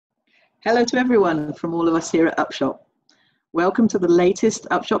Hello to everyone from all of us here at Upshot. Welcome to the latest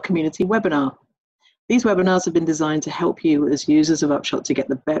Upshot Community Webinar. These webinars have been designed to help you as users of Upshot to get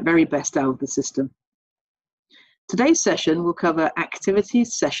the very best out of the system. Today's session will cover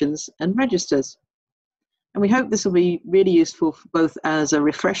activities, sessions, and registers. And we hope this will be really useful both as a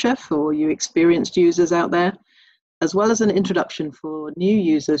refresher for you experienced users out there, as well as an introduction for new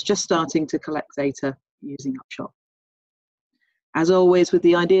users just starting to collect data using Upshot. As always, with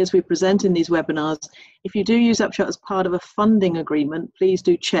the ideas we present in these webinars, if you do use Upshot as part of a funding agreement, please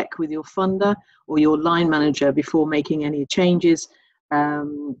do check with your funder or your line manager before making any changes,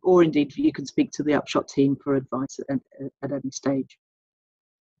 or indeed you can speak to the Upshot team for advice at any stage.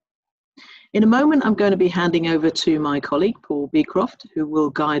 In a moment, I'm going to be handing over to my colleague, Paul Beecroft, who will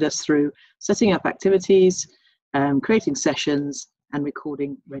guide us through setting up activities, creating sessions, and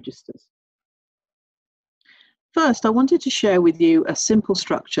recording registers. First, I wanted to share with you a simple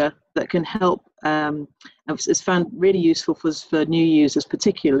structure that can help, is found really useful for new users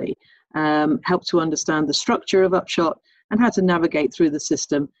particularly, help to understand the structure of Upshot and how to navigate through the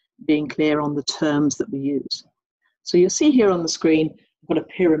system, being clear on the terms that we use. So you'll see here on the screen, we've got a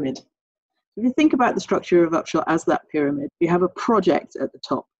pyramid. If you think about the structure of Upshot as that pyramid, you have a project at the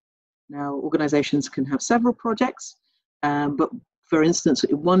top. Now, organizations can have several projects, but for instance,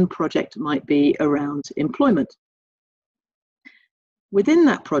 one project might be around employment. Within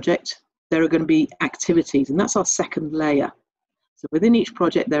that project, there are going to be activities, and that's our second layer. So within each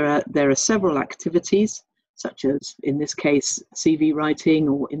project, there are several activities, such as, in this case, CV writing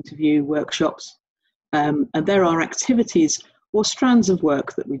or interview workshops. And there are activities or strands of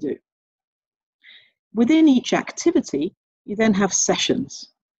work that we do. Within each activity, you then have sessions.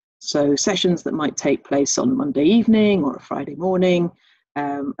 So sessions that might take place on a Monday evening or a Friday morning.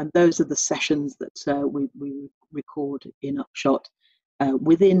 And those are the sessions that we record in Upshot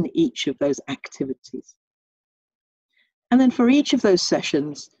within each of those activities. And then for each of those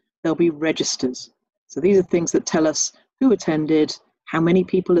sessions, there'll be registers. So these are things that tell us who attended, how many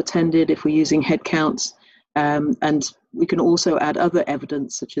people attended if we're using head counts, and we can also add other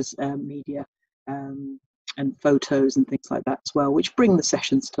evidence such as media and photos and things like that as well, which bring the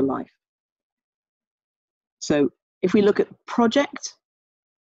sessions to life. So if we look at project,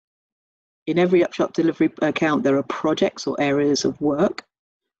 in every Upshot delivery account, there are projects or areas of work.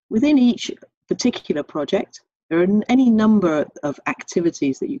 Within each particular project, there are any number of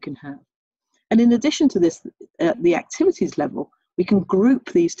activities that you can have. And in addition to this, at the activities level, we can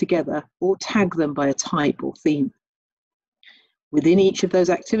group these together or tag them by a type or theme. Within each of those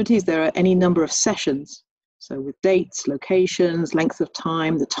activities, there are any number of sessions. So with dates, locations, length of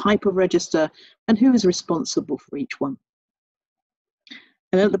time, the type of register, and who is responsible for each one.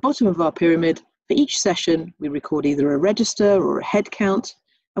 And at the bottom of our pyramid, for each session, we record either a register or a head count.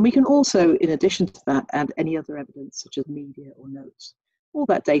 And we can also, in addition to that, add any other evidence such as media or notes, all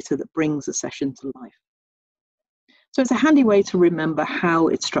that data that brings a session to life. So it's a handy way to remember how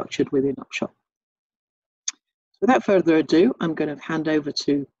it's structured within Upshot. Without further ado, I'm going to hand over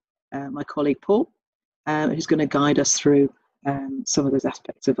to my colleague Paul, who's going to guide us through some of those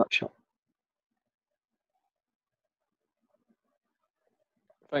aspects of Upshot.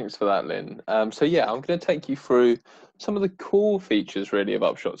 Thanks for that, Lynn. So yeah, I'm going to take you through some of the core features really of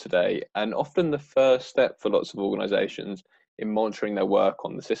Upshot today, and often the first step for lots of organizations in monitoring their work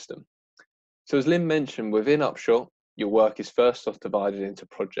on the system. So as Lynn mentioned, within Upshot, your work is first off divided into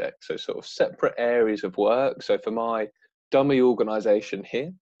projects, so sort of separate areas of work. So for my dummy organization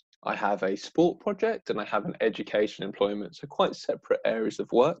here, I have a sport project and I have an education employment, so quite separate areas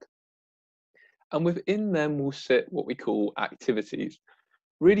of work. And within them will sit what we call activities.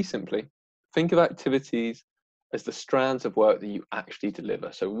 Really simply, think of activities as the strands of work that you actually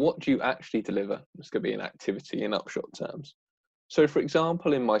deliver. So what do you actually deliver? It's going to be an activity in Upshot terms. So for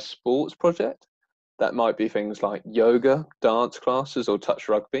example, in my sports project, that might be things like yoga, dance classes, or touch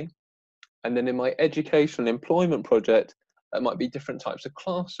rugby. And then in my education and employment project, that might be different types of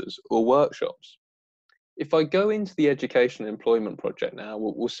classes or workshops. If I go into the education and employment project now,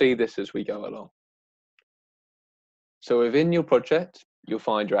 we'll see this as we go along. So within your project, you'll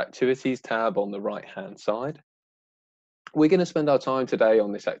find your activities tab on the right-hand side. We're going to spend our time today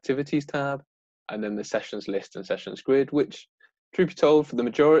on this activities tab and then the sessions list and sessions grid, which, truth be told, for the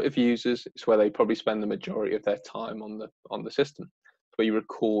majority of users, it's where they probably spend the majority of their time on the system, where you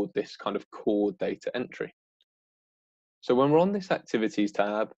record this kind of core data entry. So when we're on this activities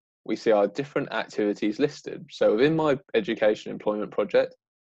tab, we see our different activities listed. So within my education employment project,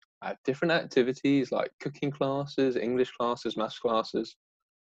 I have different activities like cooking classes, English classes, maths classes,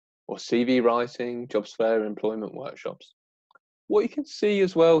 or CV writing, jobs fair, employment workshops. What you can see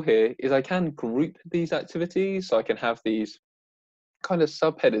as well here is I can group these activities. So I can have these kind of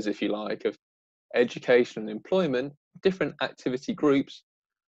subheaders, if you like, of education and employment, different activity groups,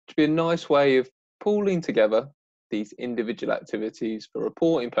 to be a nice way of pooling together these individual activities for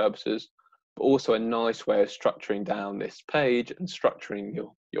reporting purposes, but also a nice way of structuring down this page and structuring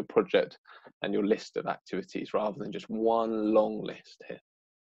your project and your list of activities rather than just one long list here.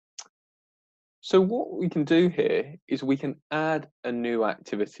 So what we can do here is we can add a new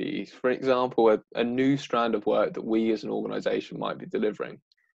activity, for example, a new strand of work that we as an organization might be delivering.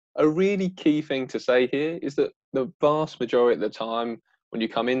 A really key thing to say here is that the vast majority of the time when you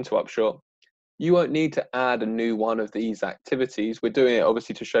come into Upshot, you won't need to add a new one of these activities. We're doing it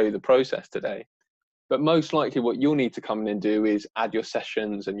obviously to show you the process today, but most likely what you'll need to come in and do is add your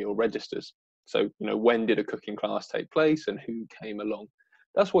sessions and your registers. So, when did a cooking class take place and who came along?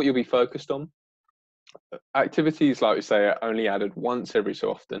 That's what you'll be focused on. Activities, like we say, are only added once every so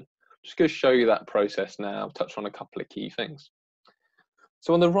often. I'm just going to show you that process now, touch on a couple of key things.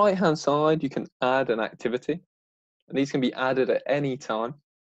 So on the right hand side, you can add an activity, and these can be added at any time.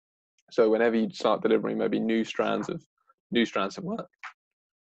 So whenever you start delivering maybe new strands of work,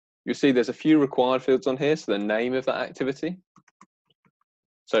 you'll see there's a few required fields on here. So the name of that activity.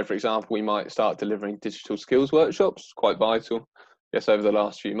 So for example, we might start delivering digital skills workshops, quite vital, yes, over the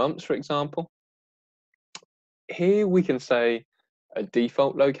last few months, for example. Here we can say a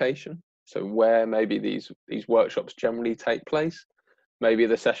default location, so where maybe these workshops generally take place. Maybe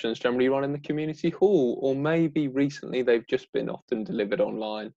the sessions generally run in the community hall, or maybe recently they've just been often delivered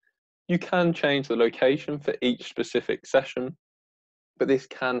online. You can change the location for each specific session, but this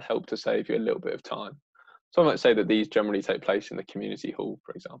can help to save you a little bit of time. So I might say that these generally take place in the community hall,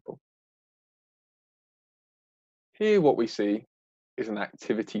 for example. Here what we see is an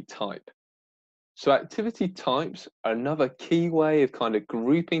activity type. So activity types are another key way of kind of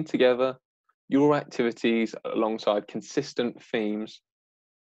grouping together your activities alongside consistent themes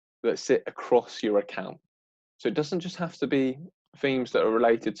that sit across your account. So it doesn't just have to be themes that are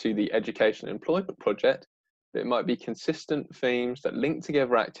related to the education and employment project, but it might be consistent themes that link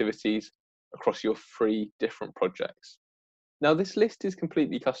together activities across your 3 different projects. Now this list is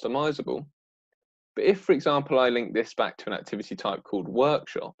completely customizable, but if, for example, I link this back to an activity type called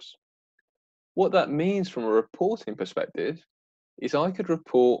workshops, what that means from a reporting perspective is I could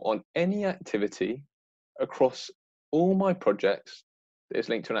report on any activity across all my projects that is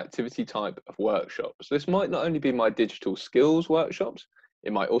linked to an activity type of workshop. So this might not only be my digital skills workshops,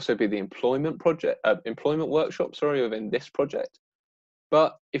 it might also be the employment workshop, within this project.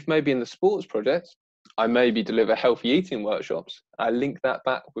 But if maybe in the sports project, I maybe deliver healthy eating workshops, I link that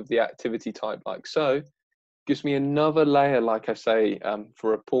back with the activity type like so, gives me another layer, like I say, for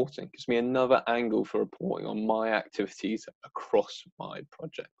reporting, gives me another angle for reporting on my activities across my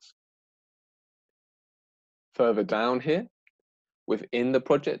projects. Further down here, within the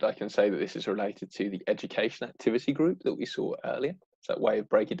project, I can say that this is related to the education activity group that we saw earlier. It's that way of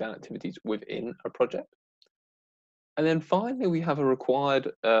breaking down activities within a project. And then finally, we have a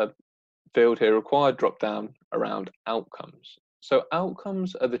required field here, required drop down around outcomes. So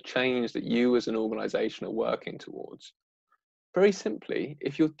outcomes are the change that you as an organization are working towards. Very simply,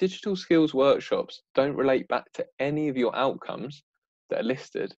 if your digital skills workshops don't relate back to any of your outcomes that are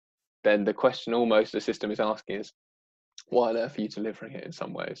listed, then the question almost the system is asking is, why on earth are you delivering it in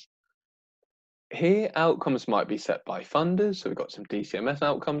some ways? Here, outcomes might be set by funders, so we've got some DCMS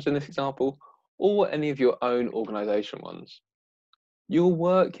outcomes in this example, or any of your own organization ones. Your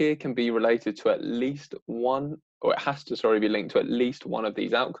work here can be related to at least one, or it has to, be linked to at least one of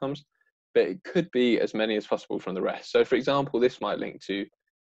these outcomes, but it could be as many as possible from the rest. So for example, this might link to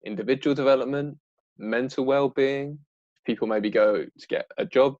individual development, mental well-being. People maybe go to get a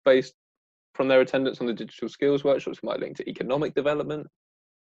job based from their attendance on the digital skills workshops, it might link to economic development.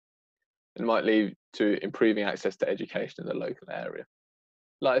 It might lead to improving access to education in the local area.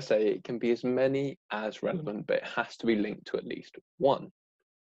 Like I say, it can be as many as relevant, but it has to be linked to at least one.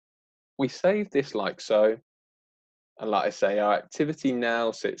 We save this like so, and like I say, our activity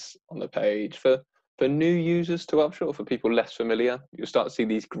now sits on the page. For new users to Upshot, for people less familiar, you'll start to see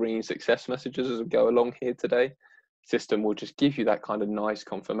these green success messages as we go along here today. The system will just give you that kind of nice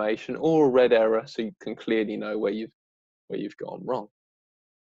confirmation, or a red error, so you can clearly know where you've gone wrong.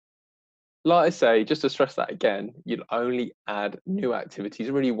 Like I say, just to stress that again, you'll only add new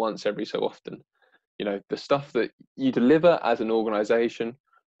activities really once every so often. The stuff that you deliver as an organization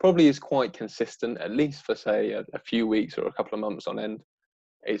probably is quite consistent, at least for say a few weeks or a couple of months on end.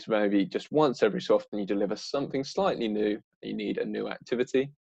 It's maybe just once every so often you deliver something slightly new, you need a new activity.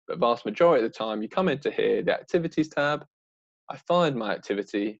 But vast majority of the time you come into here, the activities tab, I find my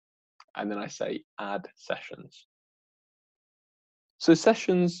activity, and then I say add sessions. So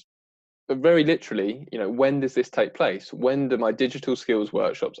sessions are very literally, when does this take place? When do my digital skills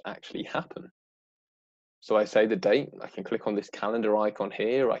workshops actually happen? So I say the date. I can click on this calendar icon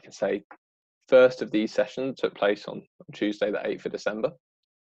here. I can say first of these sessions took place on Tuesday, the 8th of December.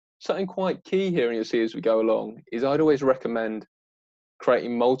 Something quite key here, and you'll see as we go along, is I'd always recommend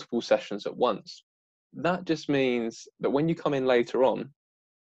creating multiple sessions at once. That just means that when you come in later on,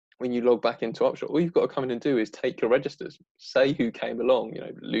 when you log back into Upshot, all you've got to come in and do is take your registers, say who came along,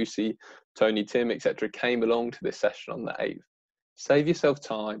 Lucy, Tony, Tim, etc. came along to this session on the 8th. Save yourself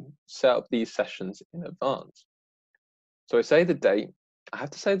time, set up these sessions in advance. So I say the date, I have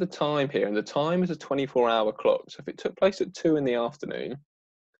to say the time here, and the time is a 24-hour clock. So if it took place at 2 in the afternoon,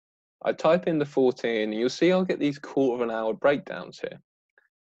 I type in the 14, and you'll see I'll get these quarter-of-an-hour breakdowns here.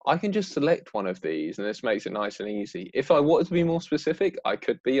 I can just select one of these, and this makes it nice and easy. If I wanted to be more specific, I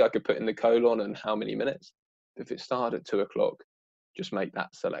could put in the colon and how many minutes. If it started at 2 o'clock, just make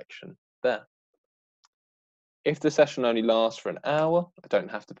that selection there. If the session only lasts for an hour, I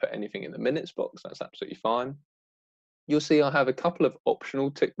don't have to put anything in the minutes box. That's absolutely fine. You'll see I have a couple of optional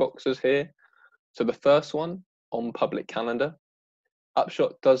tick boxes here. So the first one, on public calendar.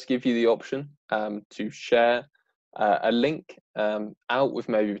 Upshot does give you the option to share a link out with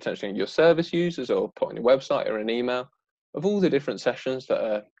maybe potentially your service users, or put on your website or an email of all the different sessions that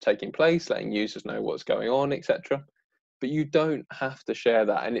are taking place, letting users know what's going on, etc. But you don't have to share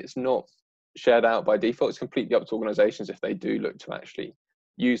that, and it's not shared out by default. It's completely up to organizations if they do look to actually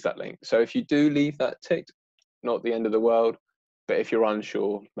use that link. So if you do leave that ticked, not the end of the world, but if you're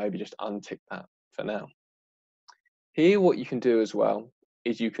unsure, maybe just untick that for now. Here, what you can do as well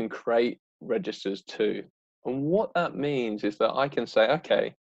is you can create registers too. And what that means is that I can say,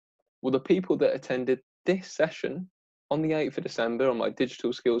 okay, well, the people that attended this session on the 8th of December on my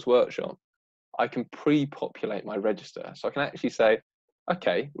digital skills workshop, I can pre-populate my register. So I can actually say,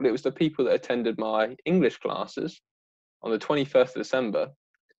 okay, well, it was the people that attended my English classes on the 21st of December.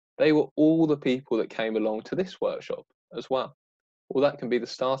 They were all the people that came along to this workshop as well. Well, that can be the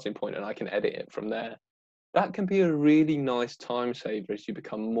starting point, and I can edit it from there. That can be a really nice time saver as you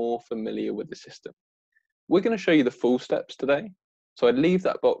become more familiar with the system. We're going to show you the full steps today. So I'd leave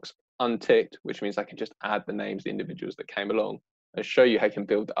that box unticked, which means I can just add the names of the individuals that came along, and show you how you can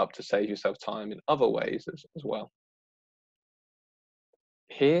build it up to save yourself time in other ways as well.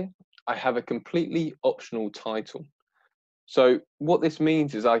 Here, I have a completely optional title. So what this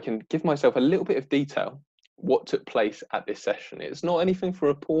means is I can give myself a little bit of detail what took place at this session. It's not anything for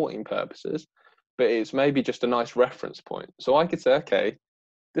reporting purposes, but it's maybe just a nice reference point. So I could say, okay,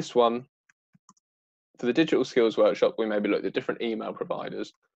 this one, for the digital skills workshop, we maybe looked at different email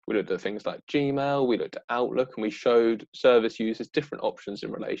providers. We looked at things like Gmail, we looked at Outlook, and we showed service users different options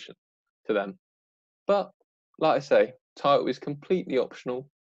in relation to them. But like I say, title is completely optional,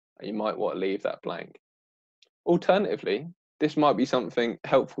 and you might want to leave that blank. Alternatively, this might be something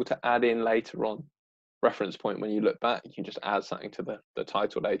helpful to add in later on. Reference point, when you look back, you can just add something to the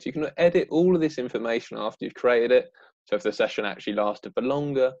title later. You can edit all of this information after you've created it. So if the session actually lasted for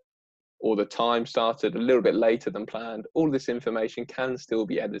longer, or the time started a little bit later than planned, all this information can still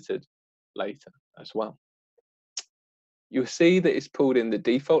be edited later as well. You'll see that it's pulled in the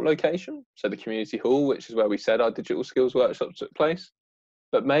default location, so the community hall, which is where we said our digital skills workshops took place.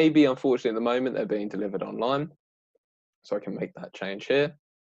 But maybe, unfortunately, at the moment, they're being delivered online. So I can make that change here.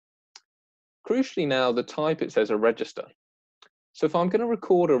 Crucially now, the type, it says a register. So if I'm going to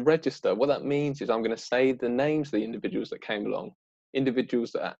record a register, what that means is I'm going to say the names of the individuals that came along,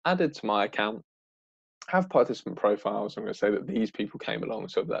 individuals that are added to my account, have participant profiles. I'm going to say that these people came along.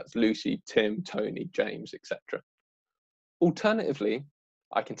 So that's Lucy, Tim, Tony, James, etc. Alternatively,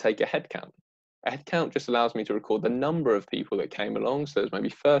 I can take a head count. A head count just allows me to record the number of people that came along. So there's maybe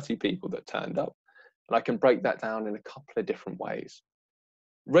 30 people that turned up, and I can break that down in a couple of different ways.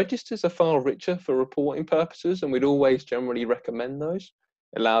 Registers are far richer for reporting purposes, and we'd always generally recommend those.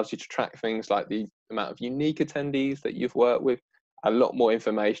 It allows you to track things like the amount of unique attendees that you've worked with, a lot more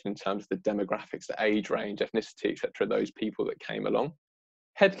information in terms of the demographics, the age range, ethnicity, etc., those people that came along.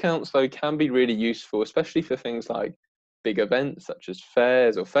 Head counts, though, can be really useful, especially for things like big events such as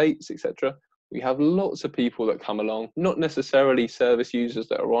fairs or fetes, etc. We have lots of people that come along, not necessarily service users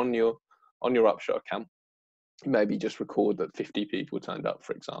that are on your Upshot account. Maybe just record that 50 people turned up,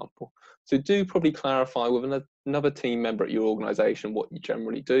 for example. So do probably clarify with another team member at your organization what you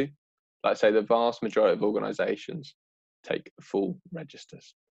generally do. Like I say, the vast majority of organizations take full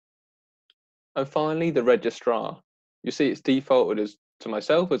registers. And finally, the registrar. You see it's defaulted as to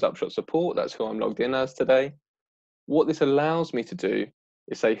myself as Upshot support. That's who I'm logged in as today. What this allows me to do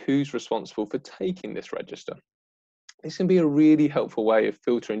is say who's responsible for taking this register. This can be a really helpful way of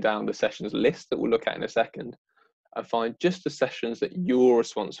filtering down the sessions list that we'll look at in a second and find just the sessions that you're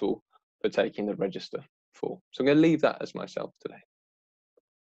responsible for taking the register for. So I'm going to leave that as myself today.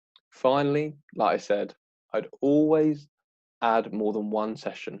 Finally, like I said, I'd always add more than one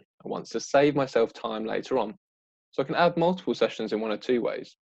session at once to save myself time later on. So I can add multiple sessions in one of two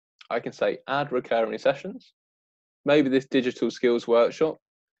ways. I can say add recurring sessions. Maybe this digital skills workshop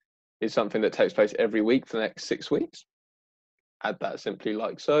is something that takes place every week for the next 6 weeks. Add that simply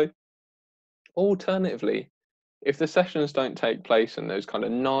like so. Alternatively, if the sessions don't take place in those kind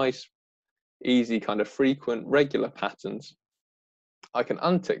of nice, easy, kind of frequent, regular patterns, I can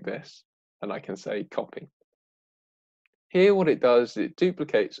untick this and I can say copy. Here what it does is it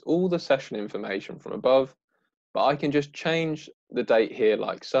duplicates all the session information from above, but I can just change the date here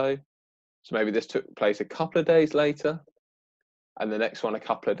like so. So maybe this took place a couple of days later and the next one a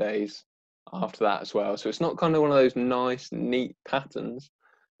couple of days after that as well. So it's not kind of one of those nice, neat patterns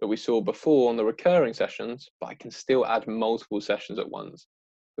that we saw before on the recurring sessions, but I can still add multiple sessions at once.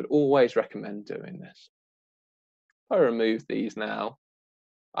 But always recommend doing this. If I remove these now,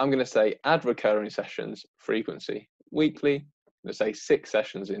 I'm going to say add recurring sessions frequency weekly. I'm going to say 6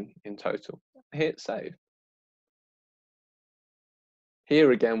 sessions in total. Hit save.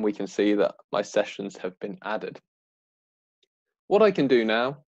 Here again, we can see that my sessions have been added. What I can do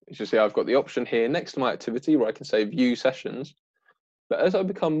now is you see I've got the option here next to my activity where I can say view sessions. But as I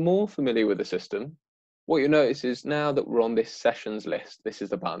become more familiar with the system, what you'll notice is now that we're on this sessions list, this is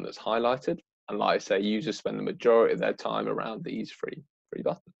the button that's highlighted. And like I say, users spend the majority of their time around these three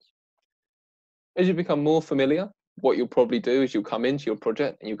buttons. As you become more familiar, what you'll probably do is you'll come into your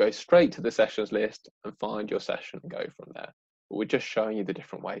project and you'll go straight to the sessions list and find your session and go from there. But we're just showing you the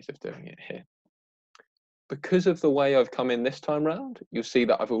different ways of doing it here. Because of the way I've come in this time round, you'll see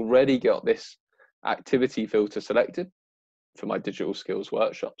that I've already got this activity filter selected for my digital skills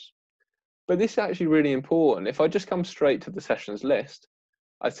workshops. But this is actually really important. If I just come straight to the sessions list,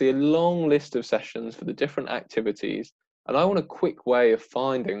 I see a long list of sessions for the different activities, and I want a quick way of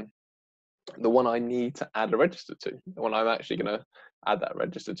finding the one I need to add a register to, the one I'm actually going to add that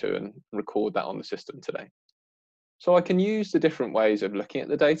register to and record that on the system today. So I can use the different ways of looking at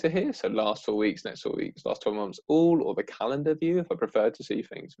the data here. So last 4 weeks, next 4 weeks, last 12 months, all, or the calendar view if I prefer to see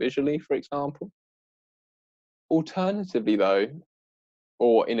things visually, for example. Alternatively though,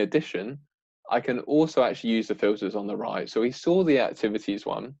 or in addition, I can also actually use the filters on the right. So we saw the activities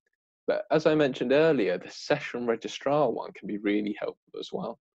one, but as I mentioned earlier, the session registrar one can be really helpful as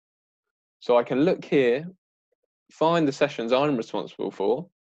well. So I can look here, find the sessions I'm responsible for,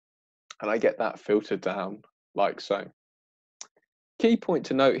 and I get that filtered down like so. Key point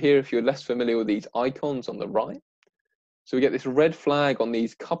to note here, if you're less familiar with these icons on the right, so we get this red flag on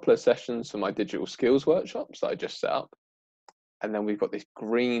these couple of sessions for my digital skills workshops that I just set up. And then we've got this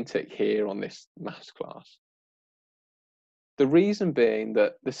green tick here on this maths class. The reason being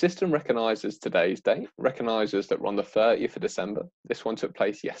that the system recognises today's date, recognises that we're on the 30th of December. This one took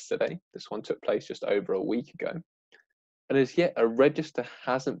place yesterday. This one took place just over a week ago. And as yet, a register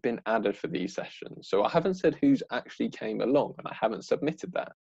hasn't been added for these sessions. So I haven't said who's actually came along and I haven't submitted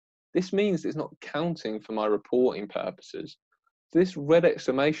that. This means it's not counting for my reporting purposes. So this red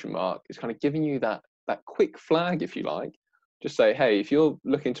exclamation mark is kind of giving you that quick flag, if you like. Just say, hey, if you're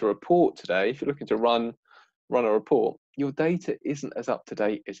looking to report today, if you're looking to run a report, your data isn't as up to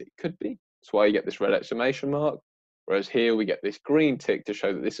date as it could be. That's why you get this red exclamation mark. Whereas here we get this green tick to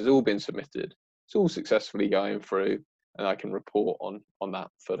show that this has all been submitted. It's all successfully going through and I can report on that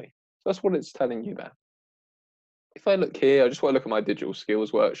fully. So that's what it's telling you there. If I look here, I just want to look at my digital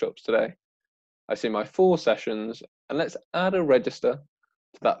skills workshops today. I see my 4 sessions and let's add a register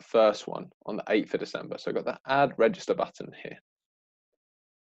to that first one on the 8th of December. So I've got that add register button here.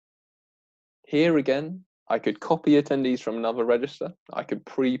 Here again, I could copy attendees from another register. I could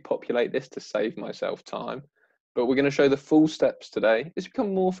pre-populate this to save myself time, but we're going to show the full steps today. As you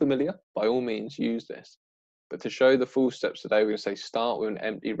become more familiar, by all means use this. But to show the full steps today, we're going to say start with an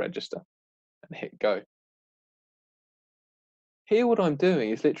empty register and hit go. Here what I'm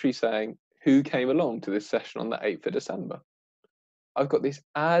doing is literally saying who came along to this session on the 8th of December. I've got this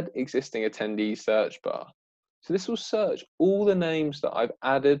add existing attendee search bar. So this will search all the names that I've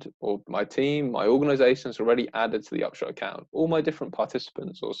added, or my team, my organization's already added to the Upshot account, all my different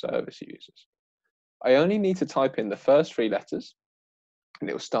participants or service users. I only need to type in the first 3 letters and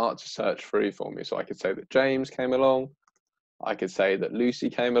it will start to search through for me. So I could say that James came along, I could say that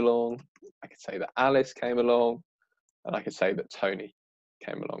Lucy came along, I could say that Alice came along, and I could say that Tony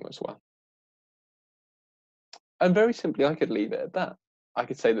came along as well. And very simply, I could leave it at that. I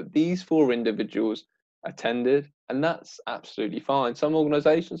could say that these 4 individuals attended, and that's absolutely fine. Some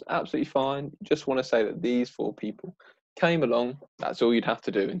organizations, absolutely fine. You just want to say that these 4 people came along. That's all you'd have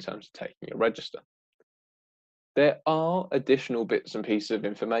to do in terms of taking a register. There are additional bits and pieces of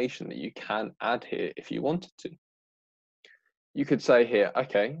information that you can add here if you wanted to. You could say here,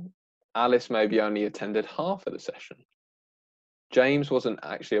 okay, Alice maybe only attended half of the session. James wasn't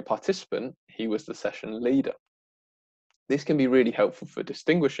actually a participant, he was the session leader. This can be really helpful for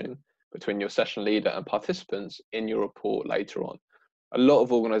distinguishing between your session leader and participants in your report later on. A lot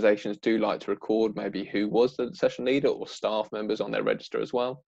of organizations do like to record maybe who was the session leader or staff members on their register as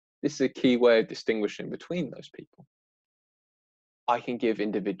well. This is a key way of distinguishing between those people. I can give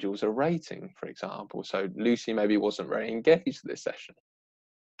individuals a rating, for example. So Lucy maybe wasn't very engaged with this session.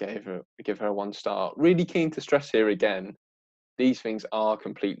 Give her a 1 star. Really keen to stress here again, these things are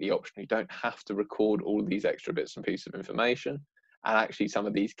completely optional. You don't have to record all of these extra bits and pieces of information. And actually some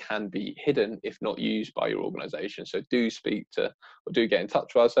of these can be hidden if not used by your organization. So do speak to, or do get in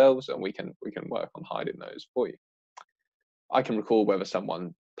touch with ourselves, and we can work on hiding those for you. I can record whether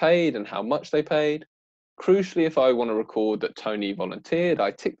someone paid and how much they paid. Crucially, if I want to record that Tony volunteered,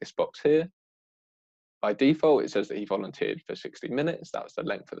 I tick this box here. By default, it says that he volunteered for 60 minutes. That was the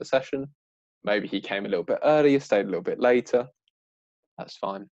length of the session. Maybe he came a little bit earlier, stayed a little bit later. That's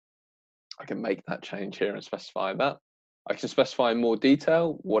fine. I can make that change here and specify that. I can specify in more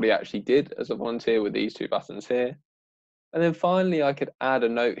detail what he actually did as a volunteer with these 2 buttons here. And then finally, I could add a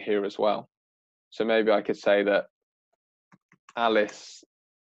note here as well. So maybe I could say that Alice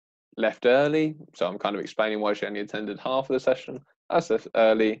left early. So I'm kind of explaining why she only attended half of the session. Alice left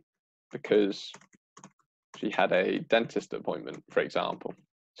early because she had a dentist appointment, for example.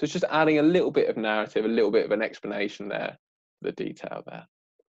 So it's just adding a little bit of narrative, a little bit of an explanation there, the detail there.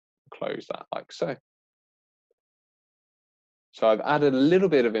 Close that like so. So I've added a little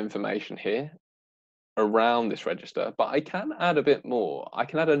bit of information here around this register, but I can add a bit more. I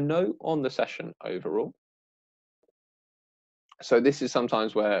can add a note on the session overall. So this is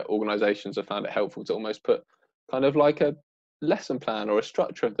sometimes where organizations have found it helpful to almost put kind of like a lesson plan or a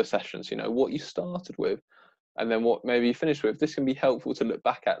structure of the sessions, you know, what you started with and then what maybe you finished with. This can be helpful to look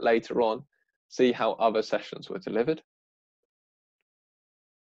back at later on, see how other sessions were delivered.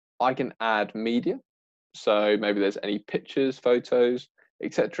 I can add media. So maybe there's any pictures, photos,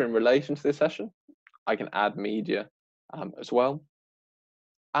 etc. in relation to this session. I can add media as well.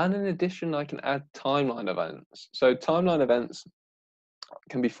 And in addition, I can add timeline events. So timeline events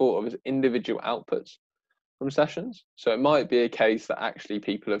can be thought of as individual outputs from sessions. So it might be a case that actually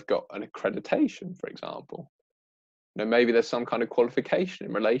people have got an accreditation, for example. You know, maybe there's some kind of qualification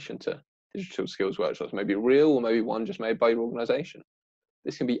in relation to digital skills workshops, maybe real or maybe one just made by your organization.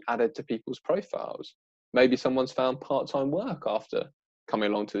 This can be added to people's profiles. Maybe someone's found part-time work after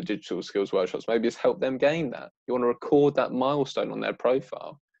coming along to the digital skills workshops. Maybe it's helped them gain that. You want to record that milestone on their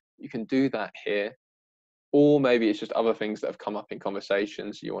profile. You can do that here. Or maybe it's just other things that have come up in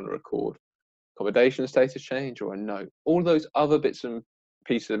conversations. You want to record accommodation status change or a note. All those other bits and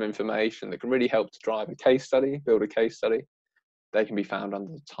pieces of information that can really help to drive a case study, build a case study, they can be found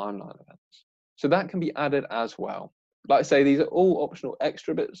under the timeline events. So that can be added as well. Like I say, these are all optional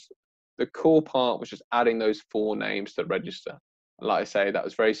extra bits. The core part was just adding those 4 names to register. And like I say, that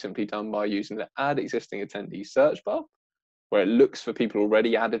was very simply done by using the add existing attendees search bar, where it looks for people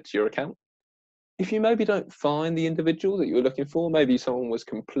already added to your account. If you maybe don't find the individual that you're looking for, maybe someone was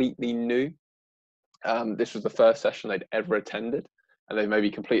completely new. This was the first session they'd ever attended, and they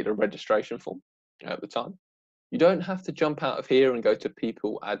maybe completed a registration form at the time. You don't have to jump out of here and go to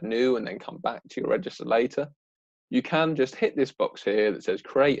people, add new, and then come back to your register later. You can just hit this box here that says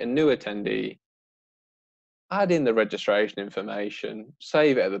create a new attendee, add in the registration information,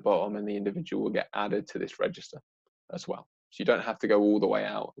 save it at the bottom, and the individual will get added to this register as well. So you don't have to go all the way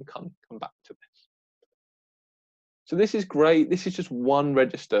out and come back to this. So this is great. This is just one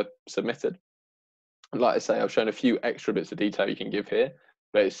register submitted. And like I say, I've shown a few extra bits of detail you can give here,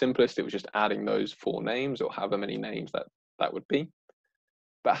 but it's simplest. It was just adding those 4 names or however many names that would be.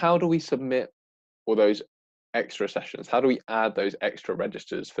 But how do we submit all those extra sessions? How do we add those extra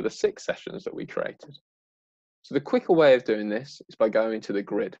registers for the 6 sessions that we created? So the quicker way of doing this is by going to the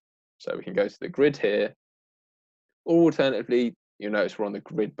grid. So we can go to the grid here, or alternatively, you'll notice we're on the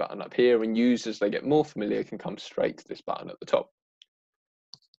grid button up here, and users, they get more familiar, can come straight to this button at the top.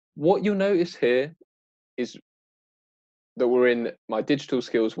 What you'll notice here is that we're in my digital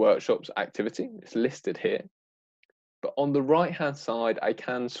skills workshops activity. It's listed here. But on the right-hand side, I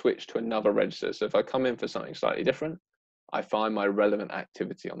can switch to another register. So if I come in for something slightly different, I find my relevant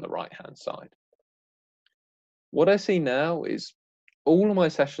activity on the right-hand side. What I see now is all of my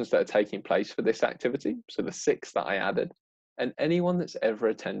sessions that are taking place for this activity, so the 6 that I added, and anyone that's ever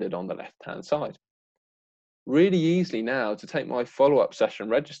attended on the left-hand side. Really easily now, to take my follow-up session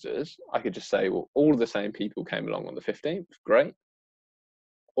registers, I could just say, well, all of the same people came along on the 15th, great.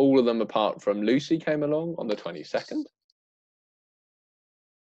 All of them apart from Lucy came along on the 22nd.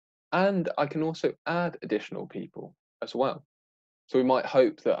 And I can also add additional people as well. So we might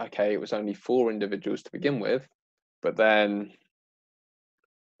hope that, okay, it was only 4 individuals to begin with, but then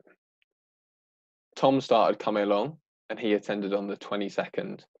Tom started coming along and he attended on the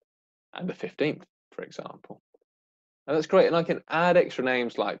 22nd and the 15th, for example. And that's great. And I can add extra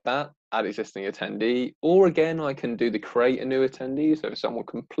names like that, add existing attendee, or again, I can do the create a new attendee. So if someone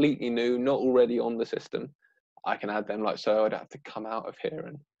completely new, not already on the system, I can add them like so. I'd have to come out of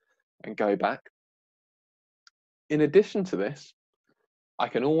here and go back. In addition to this, I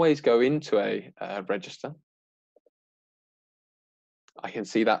can always go into a register. I can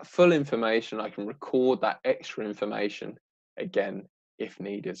see that full information. I can record that extra information again if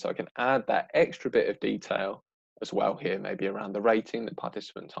needed. So I can add that extra bit of detail as well here, maybe around the rating, the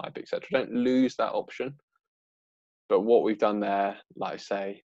participant type, etc. Don't lose that option. But what we've done there, like I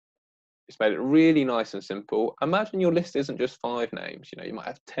say, it's made it really nice and simple. Imagine your list isn't just 5 names. You know, you might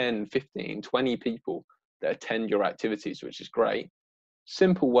have 10, 15, 20 people that attend your activities, which is great.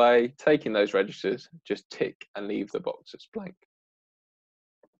 Simple way, taking those registers, just tick and leave the boxes blank.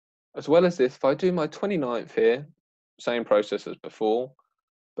 As well as this, if I do my 29th here, same process as before.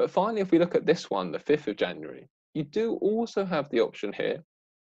 But finally, if we look at this one, the 5th of January, you do also have the option here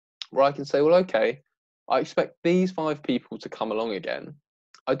where I can say, well, okay, I expect these 5 people to come along again.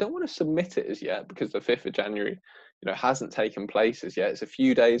 I don't want to submit it as yet because the 5th of January, hasn't taken place as yet. It's a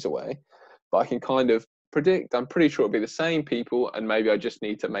few days away, but I can kind of predict, I'm pretty sure it'll be the same people, and maybe I just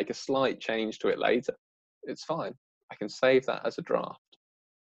need to make a slight change to it later. It's fine. I can save that as a draft.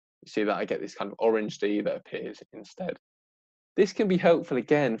 You see that I get this kind of orange D that appears instead. This can be helpful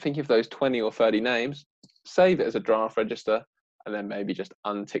again, thinking of those 20 or 30 names, save it as a draft register, and then maybe just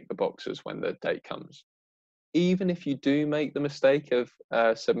untick the boxes when the date comes. Even if you do make the mistake of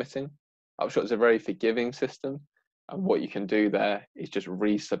submitting, Upshot is a very forgiving system. And what you can do there is just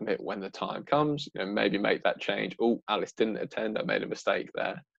resubmit when the time comes, maybe make that change. Oh, Alice didn't attend, I made a mistake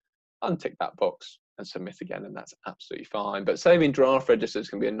there. Untick that box and submit again, and that's absolutely fine. But saving draft registers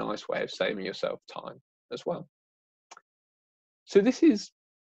can be a nice way of saving yourself time as well. So this is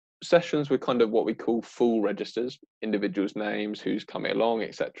sessions with kind of what we call full registers, individuals' names, who's coming along,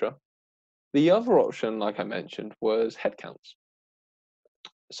 etc. The other option, like I mentioned, was head counts.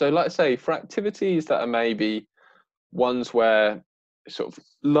 So like I say, for activities that are maybe ones where sort of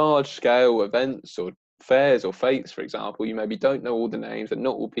large scale events or fairs or fates, for example, you maybe don't know all the names and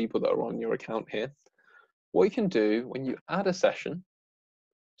not all people that are on your account here. What you can do when you add a session,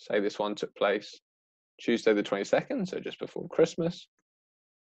 say this one took place Tuesday the 22nd, so just before Christmas.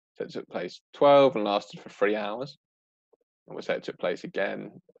 So it took place 12 and lasted for 3 hours. And we'll say it took place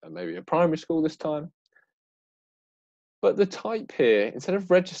again at maybe a primary school this time. But the type here, instead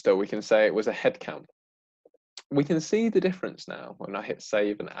of register, we can say it was a head count. We can see the difference now when I hit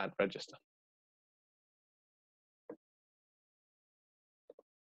save and add register.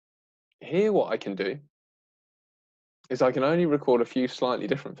 Here, what I can do is I can only record a few slightly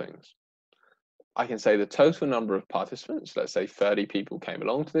different things. I can say the total number of participants, let's say 30 people came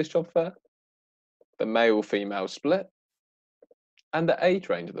along to this job fair, the male-female split, and the age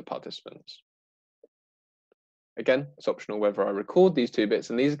range of the participants. Again, it's optional whether I record these 2 bits,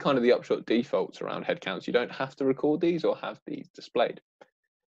 and these are kind of the Upshot defaults around head counts. You don't have to record these or have these displayed.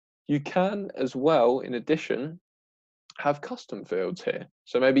 You can as well, in addition, have custom fields here.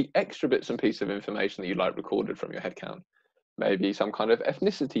 So maybe extra bits and pieces of information that you like recorded from your head count. Maybe some kind of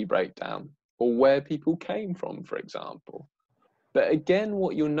ethnicity breakdown or where people came from, for example. But again,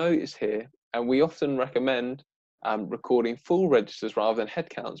 what you'll notice here, and we often recommend recording full registers rather than head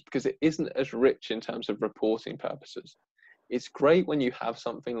counts because it isn't as rich in terms of reporting purposes. It's great when you have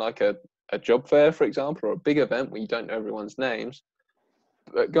something like a job fair, for example, or a big event where you don't know everyone's names.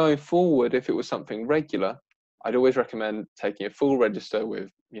 But going forward, if it was something regular, I'd always recommend taking a full register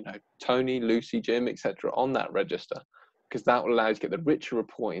with, Tony, Lucy, Jim, etc. on that register, because that will allow you to get the richer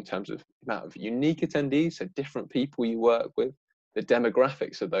report in terms of the amount of unique attendees, so different people you work with, the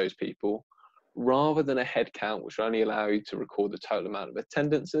demographics of those people, rather than a head count, which will only allow you to record the total amount of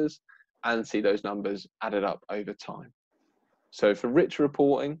attendances and see those numbers added up over time. So for rich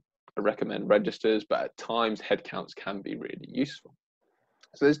reporting, I recommend registers, but at times head counts can be really useful.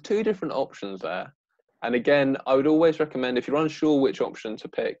 So there's 2 different options there. And again, I would always recommend, if you're unsure which option to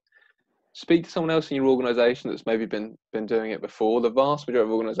pick, Speak to someone else in your organisation that's maybe been doing it before. The vast majority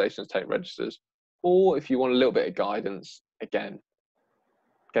of organisations take registers. Or if you want a little bit of guidance, again,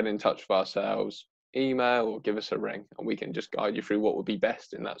 get in touch with ourselves, email or give us a ring, and we can just guide you through what would be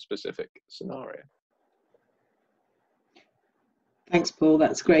best in that specific scenario. Thanks, Paul.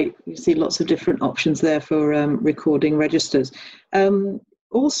 That's great. You see lots of different options there for recording registers.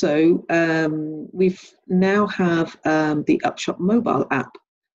 Also, we now have the Upshot Mobile App.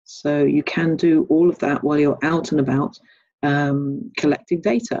 So you can do all of that while you're out and about collecting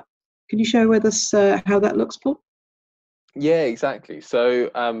data. Can you share with us how that looks, Paul? Yeah, exactly. So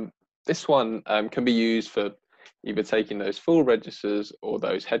this one can be used for either taking those full registers or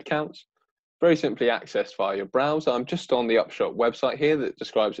those head counts. Very simply accessed via your browser. I'm just on the Upshot website here that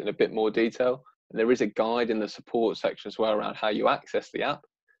describes it in a bit more detail. And there is a guide in the support section as well around how you access the app.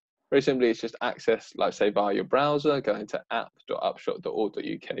 Very simply, it's just access, like say, via your browser, go into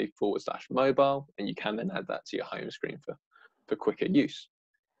app.upshot.org.uk/mobile, and you can then add that to your home screen for quicker use.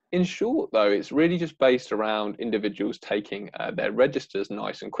 In short, though, it's really just based around individuals taking their registers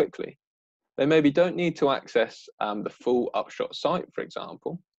nice and quickly. They maybe don't need to access the full Upshot site, for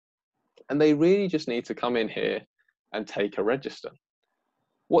example, and they really just need to come in here and take a register.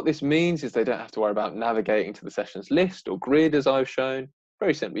 What this means is they don't have to worry about navigating to the sessions list or grid as I've shown.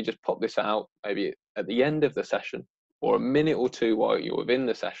 Very simply, just pop this out maybe at the end of the session or a minute or two while you're within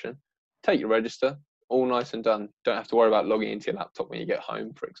the session, take your register, all nice and done. Don't have to worry about logging into your laptop when you get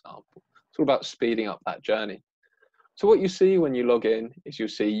home, for example. It's all about speeding up that journey. So what you see when you log in is you'll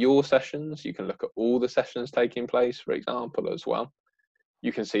see your sessions. You can look at all the sessions taking place, for example, as well.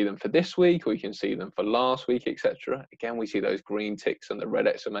 You can see them for this week, or you can see them for last week, etc. Again, we see those green ticks and the red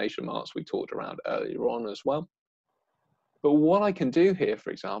exclamation marks we talked around earlier on as well. But what I can do here, for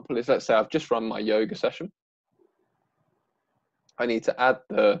example, is let's say I've just run my yoga session. I need to add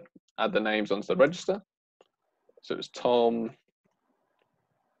the names onto the register. So it's Tom,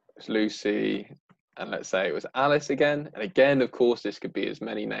 it's Lucy, and let's say it was Alice again. And again, of course, this could be as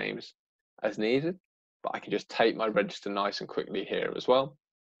many names as needed, but I can just take my register nice and quickly here as well.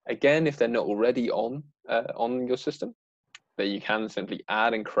 Again, if they're not already on your system, then you can simply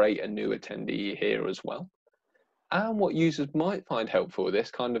add and create a new attendee here as well. And what users might find helpful with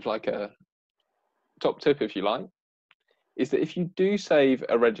this, kind of like a top tip if you like, is that if you do save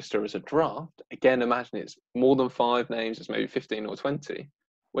a register as a draft, again, imagine it's more than 5 names, it's maybe 15 or 20.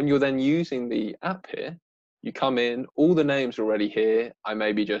 When you're then using the app here, you come in, all the names are already here. I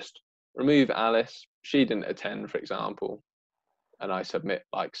maybe just remove Alice, she didn't attend, for example, and I submit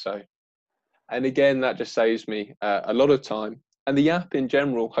like so. And again, that just saves me a lot of time. And the app in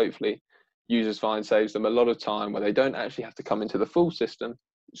general, hopefully, users find saves them a lot of time where they don't actually have to come into the full system,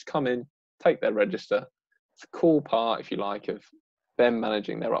 just come in, take their register. It's a cool part, if you like, of them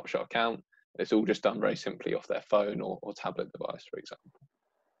managing their Upshot account. It's all just done very simply off their phone or tablet device, for example.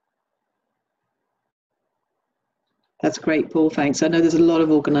 That's great, Paul. Thanks. I know there's a lot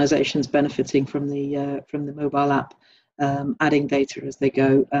of organisations benefiting from the mobile app, adding data as they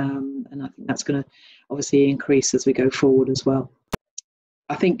go, and I think that's going to obviously increase as we go forward as well.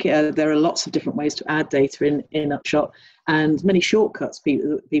 I think there are lots of different ways to add data in Upshot, and many shortcuts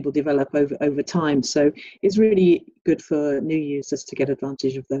people develop over time. So it's really good for new users to get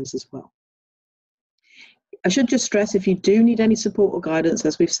advantage of those as well. I should just stress, if you do need any support or guidance,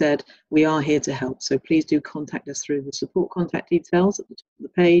 as we've said, we are here to help. So please do contact us through the support contact details at the top of the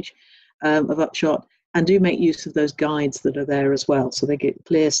page of Upshot, and do make use of those guides that are there as well. So they get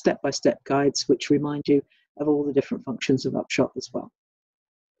clear step-by-step guides which remind you of all the different functions of Upshot as well.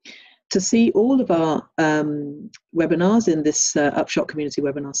 To see all of our webinars in this Upshot Community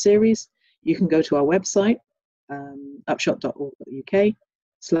Webinar Series, you can go to our website,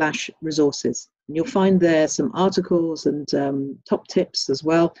 upshot.org.uk/resources. And you'll find there some articles and top tips as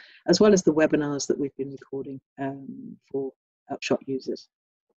well as the webinars that we've been recording for Upshot users.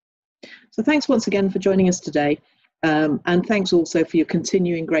 So thanks once again for joining us today. And thanks also for your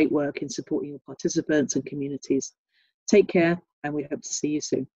continuing great work in supporting your participants and communities. Take care, and we hope to see you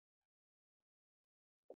soon.